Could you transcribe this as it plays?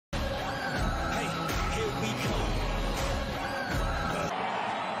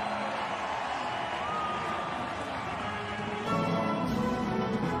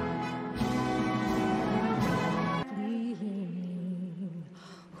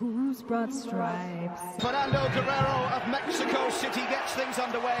Whose broad stripes? Fernando Guerrero of Mexico City gets things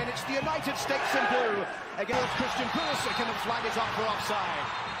underway, and it's the United States in blue against Christian Pulisic, and the flag is up for offside.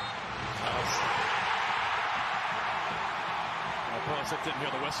 Pulisic didn't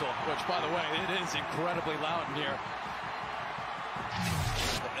hear the whistle, which, by the way, it is incredibly loud in here.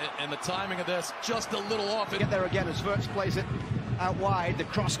 And the timing of this, just a little off. Get there again as Wirtz plays it out wide. The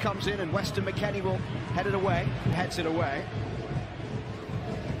cross comes in, and Weston McKennie will head it away. Heads it away.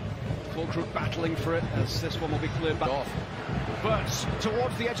 Fulkrug battling for it as this one will be cleared back off. Wirtz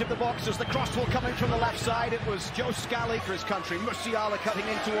towards the edge of the box as the cross will come in from the left side. It was Joe Scally for his country. Musiala cutting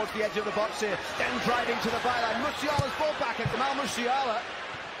in towards the edge of the box here. Then driving to the byline. Musiala's ball back at Jamal Musiala.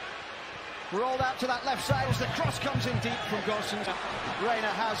 Rolled out to that left side as the cross comes in deep from Gosens.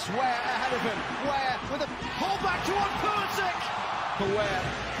 Reina has Ware ahead of him. Ware with a pull back towards Pulisic. For Ware.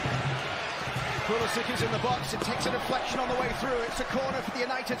 Pulisic is in the box. It takes a deflection on the way through. It's a corner for the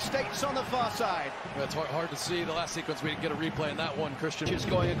United States on the far side. Yeah, it's hard to see the last sequence. We didn't get a replay in that one, Christian. It's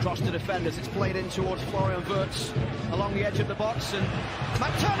going across to defenders. It's played in towards Florian Wirtz along the edge of the box, and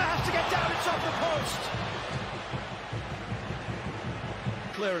McTurner has to get down. It's off the post.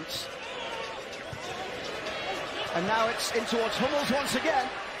 Clearance. And now it's in towards Hummels once again.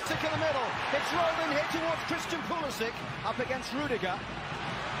 Stick in the middle. It's rolled in here towards Christian Pulisic up against Rudiger.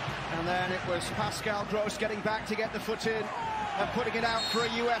 And then it was Pascal Gross getting back to get the foot in and putting it out for a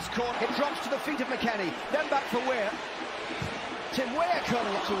US corner. It drops to the feet of McKennie, then back for Weir. Tim Weir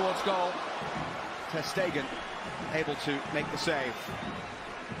curling it towards goal. Ter Stegen able to make the save.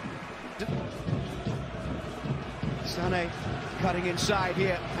 Sané cutting inside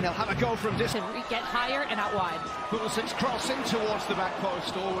here, and he'll have a go from distance. Get higher and out wide. Pulisic's cross in towards the back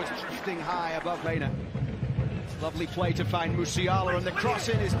post, always drifting high above Reina. Lovely play to find Musiala, and the cross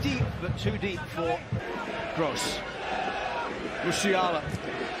in is deep, but too deep for Gross. Musiala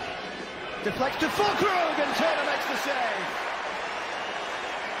deflects to Fulkrug, and Turner makes the save.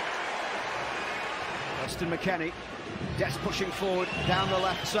 Weston McKennie, Dest pushing forward down the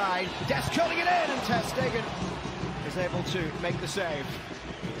left side. Dest curling it in, and Ter Stegen is able to make the save.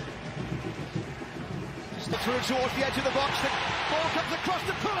 Through towards the edge of the box, the ball comes across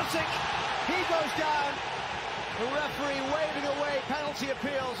to Pulisic. He goes down. The referee waving away penalty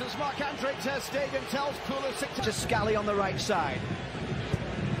appeals as Marc-Andre Ter Stegen tells Pulisic to Scally on the right side.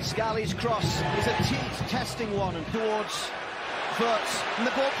 Scally's cross is a teat testing one and towards Wirtz, and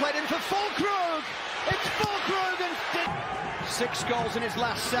the ball played in for Fulkrug. It's Fulkrug, and 6 goals in his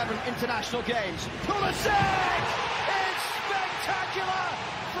last 7 international games. Pulisic! It's spectacular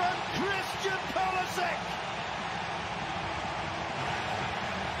from Christian Pulisic!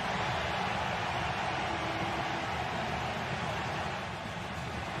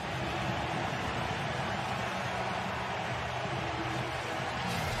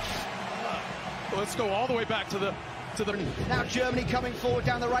 Let's go all the way back to the. Now Germany coming forward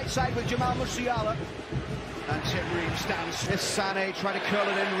down the right side with Jamal Musiala. And Tim Ream stands. This Sané trying to curl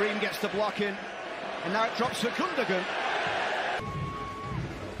it in. Ream gets the block in. And now it drops for Gundogan.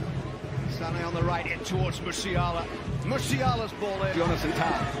 Sané on the right in towards Musiala. Musiala's ball in. Jonathan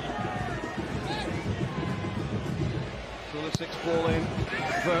Tah. Pulisic's ball in.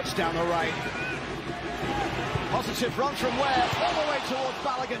 Wirtz down the right. Positive run from Ware, all the way towards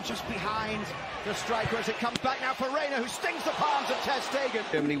Balogun, just behind the striker as it comes back now for Reina, who stings the palms of Ter Stegen.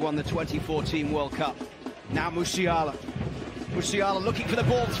 Germany won the 2014 World Cup. Now Musiala. Musiala looking for the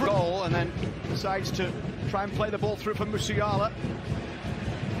ball through goal, and then decides to try and play the ball through for Musiala.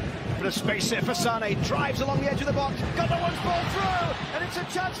 Bit of space here for Sané, drives along the edge of the box. Gundogan's ball through, and it's a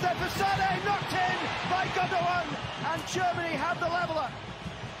chance there for Sané, knocked in by Gundogan, and Germany have the leveller.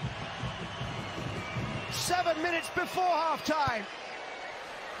 7 minutes before half-time.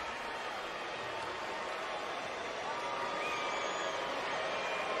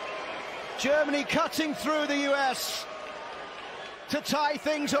 Germany cutting through the US to tie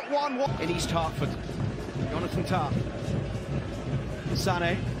things at 1-1 in East Hartford. Jonathan Tah.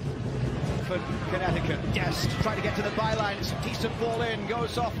 Sané for Connecticut. Dest trying to get to the byline. It's a decent ball in.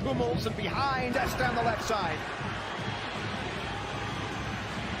 Goes off Hummels and behind. Dest down the left side.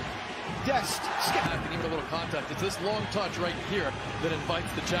 Dest and even a little contact. It's this long touch right here that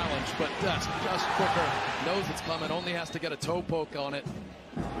invites the challenge, but Dest just quicker, knows it's coming, only has to get a toe poke on it.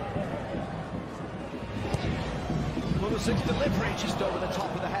 Pulisic's delivery just over the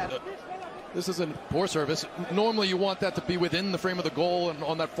top of the head. This isn't poor service. Normally you want that to be within the frame of the goal and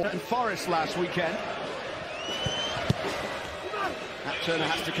on that Forest last weekend. That Turner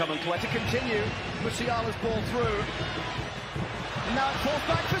has to come and play to continue. Musiala's ball through. And now it falls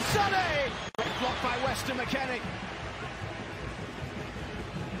back for Sané. Blocked by Weston McKennie.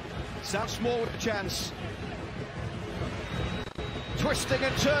 Sounds small with a chance. Twisting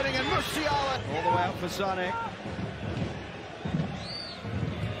and turning, and Musiala all the way out for Sané.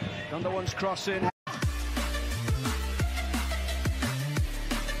 Gundogan's cross in.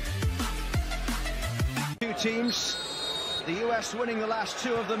 Two teams, the US winning the last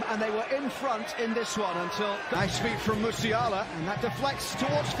two of them, and they were in front in this one until nice feed from Musiala, and that deflects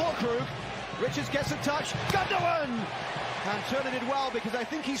towards Fulkrug. Richards gets a touch, Gundogan! And Turner did well because I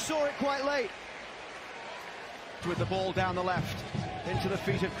think he saw it quite late. With the ball down the left, into the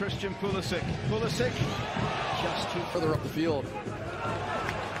feet of Christian Pulisic. Pulisic just too Further up the field.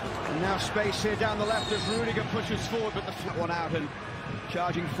 And now space here down the left as Rudiger pushes forward, but the flat one out and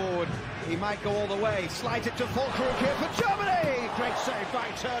charging forward. He might go all the way. Slides it to Fulkrug here for Germany. Great save by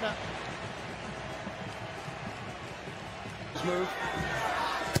Turner. Move.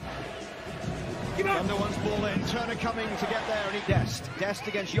 Gundogan's ball in. Turner coming to get there, and he Dest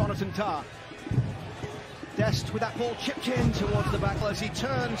against Jonathan Tah. Dest with that ball chipped in towards the back as he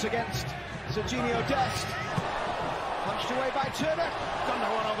turns against Serginho Dest. Punched away by Turner.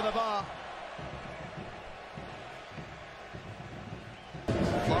 Gundogan over the bar.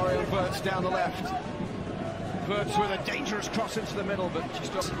 Florian Wirtz down the left. Wirtz with a dangerous cross into the middle, but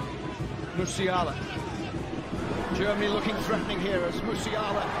just Musiala. Germany looking threatening here as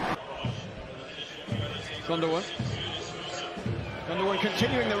Musiala. Gundogan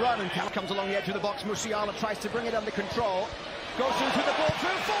continuing the run, and comes along the edge of the box. Musiala tries to bring it under control. Goes into the ball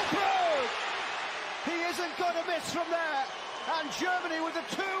through Fulkrug. He isn't going to miss from there. And Germany with a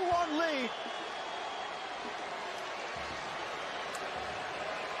 2-1 lead.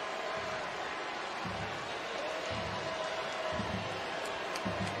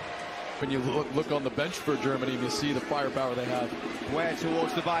 When you look on the bench for Germany, you see the firepower they have. Where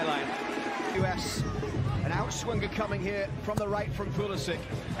towards the byline. US, an outswinger coming here from the right from Pulisic.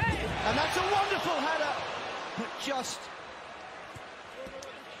 And that's a wonderful header, but just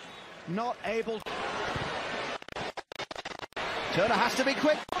not able. Turner has to be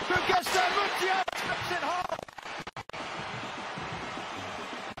quick. Who gets there? Musiala taps it home.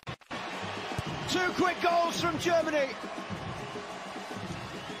 Two quick goals from Germany.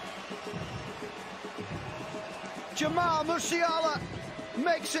 Jamal Musiala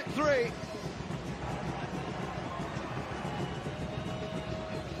makes it 3.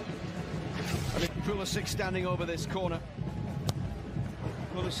 Pulisic standing over this corner.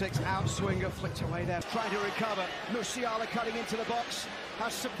 Pulisic's outswinger flicked away there, trying to recover. Musiala cutting into the box,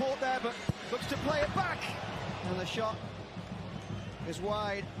 has support there, but looks to play it back. And the shot is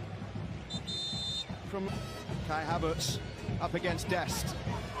wide from Kai Havertz up against Dest.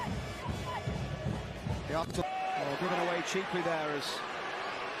 Given away cheaply there as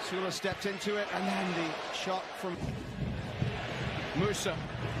Sula stepped into it, and then the shot from Musa.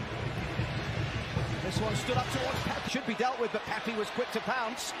 This one stood up towards Pepe. Should be dealt with, but Pepe was quick to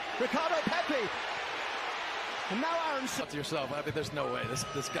pounce. Ricardo Pepe. And now Aaron. To yourself, I mean, there's no way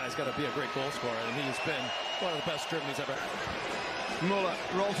this guy's got to be a great goal scorer, and he's been one of the best Germany's ever had. Muller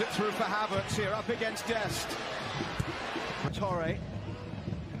rolls it through for Havertz here, up against Dest. Torre.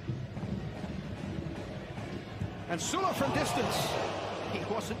 And Sula from distance. He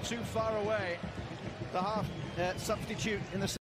wasn't too far away. The half substitute in the